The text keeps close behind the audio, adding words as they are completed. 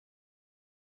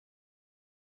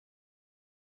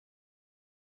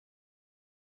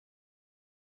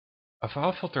A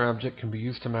FileFilter object can be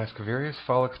used to mask various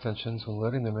file extensions when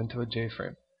loading them into a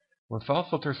JFrame. When file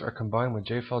filters are combined with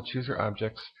JFileChooser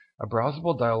objects, a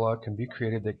browsable dialog can be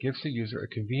created that gives the user a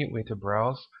convenient way to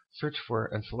browse, search for,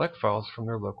 and select files from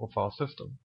their local file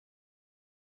system.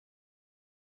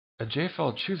 A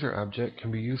JFileChooser object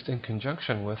can be used in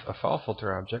conjunction with a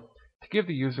FileFilter object to give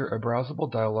the user a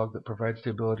browsable dialog that provides the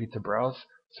ability to browse,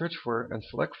 search for, and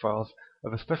select files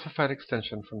of a specified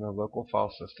extension from their local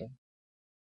file system.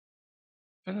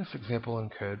 In this example in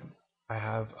code, I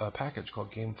have a package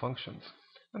called GameFunctions,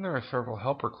 and there are several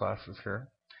helper classes here,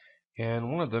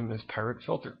 and one of them is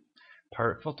PiratFilter.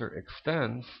 PiratFilter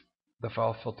extends the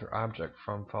FileFilter object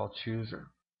from FileChooser.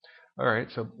 Alright,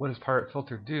 so what does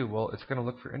PiratFilter do? Well, it's going to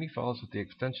look for any files with the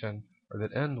extension or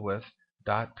that end with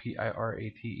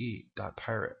 .pirate,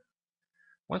 .pirate.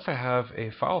 Once I have a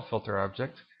FileFilter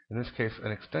object, in this case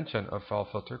an extension of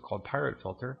FileFilter called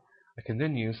PiratFilter, I can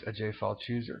then use a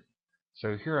JFileChooser.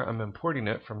 So here I'm importing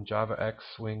it from JavaX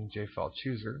Swing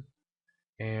JFileChooser,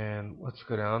 and let's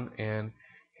go down, and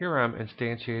here I'm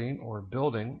instantiating or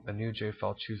building a new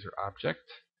JFileChooser object.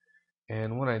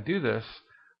 And when I do this,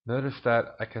 notice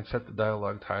that I can set the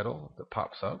dialog title that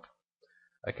pops up.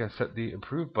 I can set the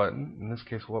approve button. In this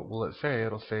case, what will it say?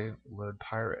 It'll say load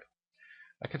pirate.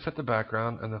 I can set the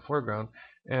background and the foreground,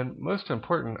 and most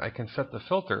important, I can set the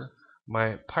filter,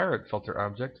 my PiratFilter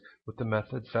object, with the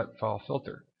method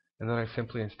setFileFilter. And then I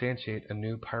simply instantiate a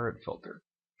new PiratFilter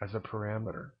as a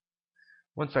parameter.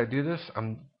 Once I do this,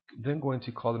 I'm then going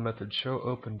to call the method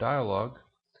showOpenDialog,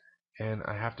 and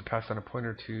I have to pass on a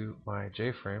pointer to my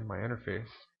JFrame, my interface.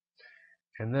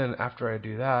 And then after I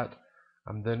do that,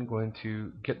 I'm then going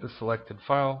to get the selected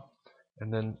file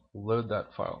and then load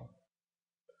that file.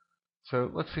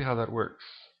 So let's see how that works.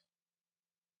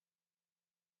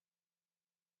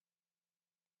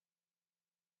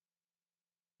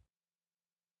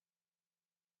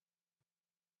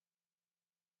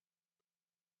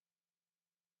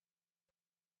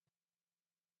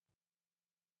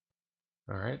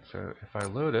 Alright, so if I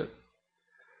load it,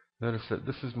 notice that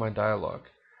this is my dialog,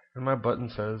 and my button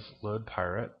says load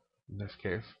pirate in this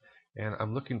case, and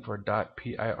I'm looking for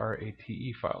 .pirate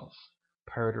files,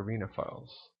 pirate arena files.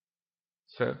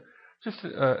 So just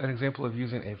an example of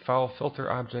using a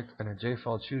FileFilter object and a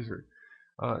JFileChooser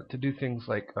to do things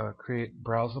like create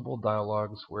browsable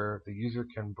dialogs where the user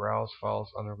can browse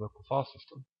files on their local file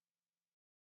system.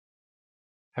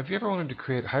 Have you ever wanted to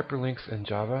create hyperlinks in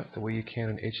Java the way you can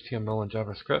in HTML and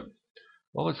JavaScript?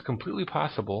 Well, it's completely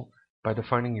possible by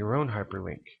defining your own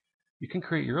hyperlink. You can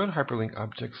create your own hyperlink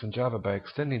objects in Java by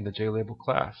extending the JLabel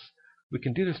class. We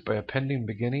can do this by appending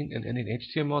beginning and ending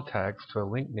HTML tags to a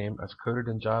link name as coded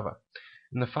in Java.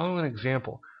 In the following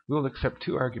example, we will accept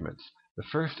two arguments. The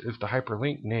first is the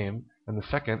hyperlink name, and the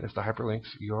second is the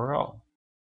hyperlink's URL.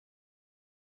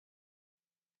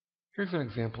 Here's an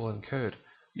example in code.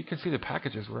 You can see the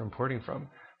packages we're importing from.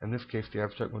 In this case, the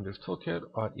Abstract Windows Toolkit,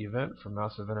 Event from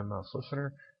Mouse Event and Mouse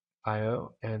Listener,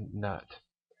 IO, and Net.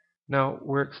 Now,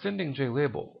 we're extending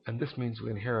JLabel, and this means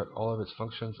we inherit all of its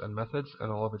functions and methods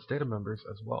and all of its data members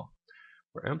as well.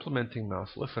 We're implementing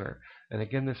Mouse Listener, and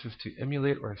again, this is to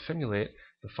emulate or simulate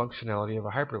the functionality of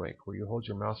a hyperlink, where you hold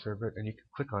your mouse over it and you can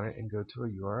click on it and go to a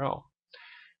URL.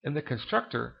 In the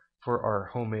constructor for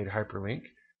our homemade hyperlink,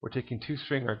 we're taking two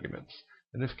string arguments.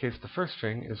 In this case, the first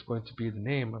string is going to be the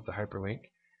name of the hyperlink,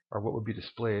 or what would be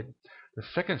displayed. The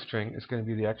second string is going to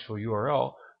be the actual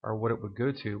URL, or what it would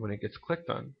go to when it gets clicked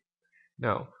on.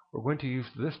 Now, we're going to use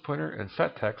this pointer and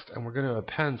set text, and we're going to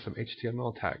append some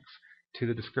HTML tags to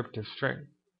the descriptive string.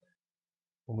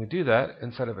 When we do that,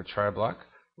 inside of a try block,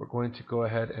 we're going to go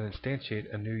ahead and instantiate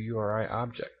a new URI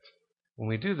object. When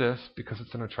we do this, because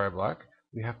it's in a try block,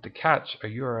 we have to catch a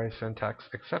URI syntax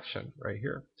exception right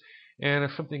here. And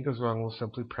if something goes wrong, we'll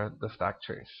simply print the stack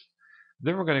trace.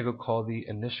 Then we're going to go call the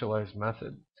initialize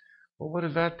method. Well, what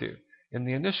does that do? In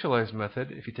the initialize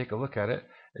method, if you take a look at it,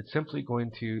 it's simply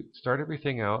going to start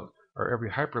everything out, or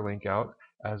every hyperlink out,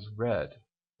 as red.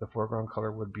 The foreground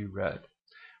color would be red.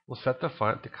 We'll set the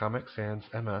font to Comic Sans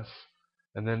MS,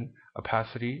 and then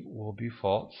opacity will be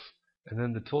false, and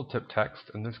then the tooltip text,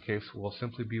 in this case, will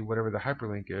simply be whatever the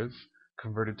hyperlink is,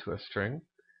 converted to a string.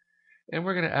 And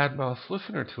we're going to add Mouse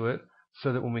Listener to it,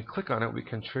 so that when we click on it, we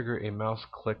can trigger a mouse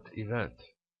clicked event.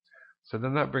 So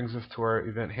then that brings us to our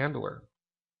event handler.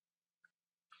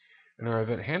 In our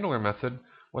event handler method,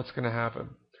 what's going to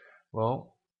happen?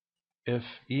 Well, if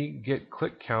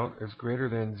eGetClickCount is greater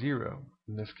than 0,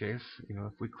 in this case,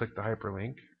 if we click the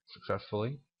hyperlink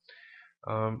successfully,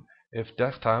 if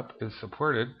desktop is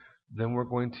supported, then we're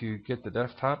going to get the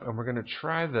desktop and we're going to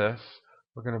try this.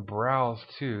 We're going to browse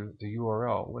to the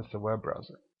URL with the web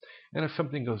browser. And if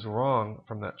something goes wrong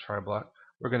from that try block,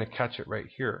 we're going to catch it right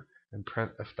here and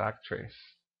print a stack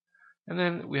trace. And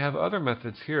then we have other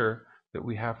methods here that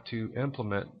we have to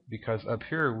implement, because up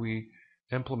here we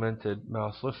implemented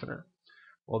mouse listener.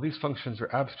 Well, these functions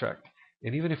are abstract,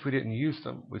 and even if we didn't use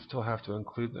them, we still have to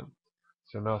include them.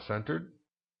 So mouse entered,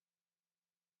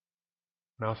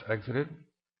 mouse exited,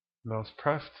 mouse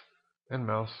pressed, and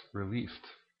mouse released.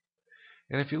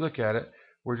 And if you look at it,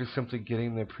 we're just simply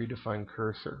getting the predefined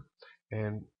cursor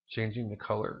and changing the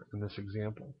color in this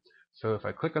example. So if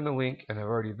I click on the link and I've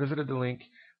already visited the link,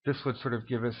 this would sort of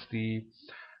give us the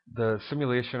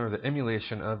simulation or the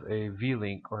emulation of a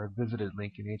v-link or a visited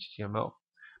link in HTML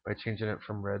by changing it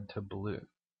from red to blue.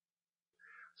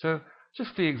 So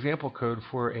just the example code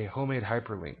for a homemade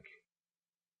hyperlink.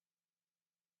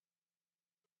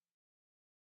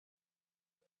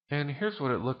 And here's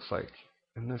what it looks like.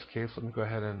 In this case, let me go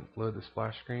ahead and load the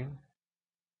splash screen.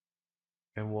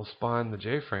 And we'll spawn the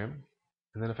JFrame.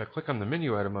 And then if I click on the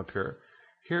menu item up here,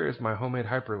 here is my homemade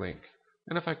hyperlink.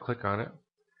 And if I click on it,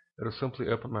 it'll simply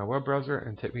open my web browser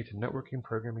and take me to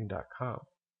networkingprogramming.com.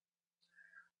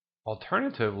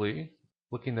 Alternatively,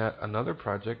 looking at another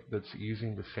project that's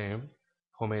using the same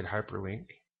homemade hyperlink,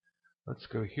 let's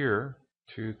go here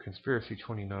to Conspiracy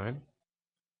 29.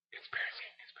 Conspiracy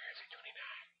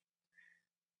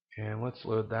 29. And let's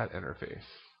load that interface.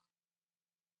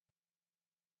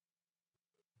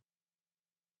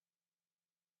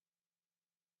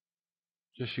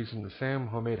 Just using the same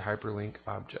homemade hyperlink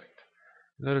object.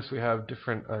 Notice we have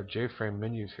different JFrame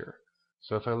menus here.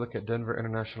 So if I look at Denver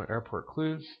International Airport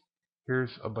clues,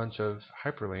 here's a bunch of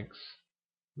hyperlinks,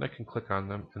 and I can click on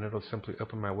them and it'll simply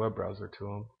open my web browser to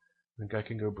them, and I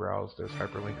can go browse those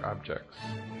hyperlink objects.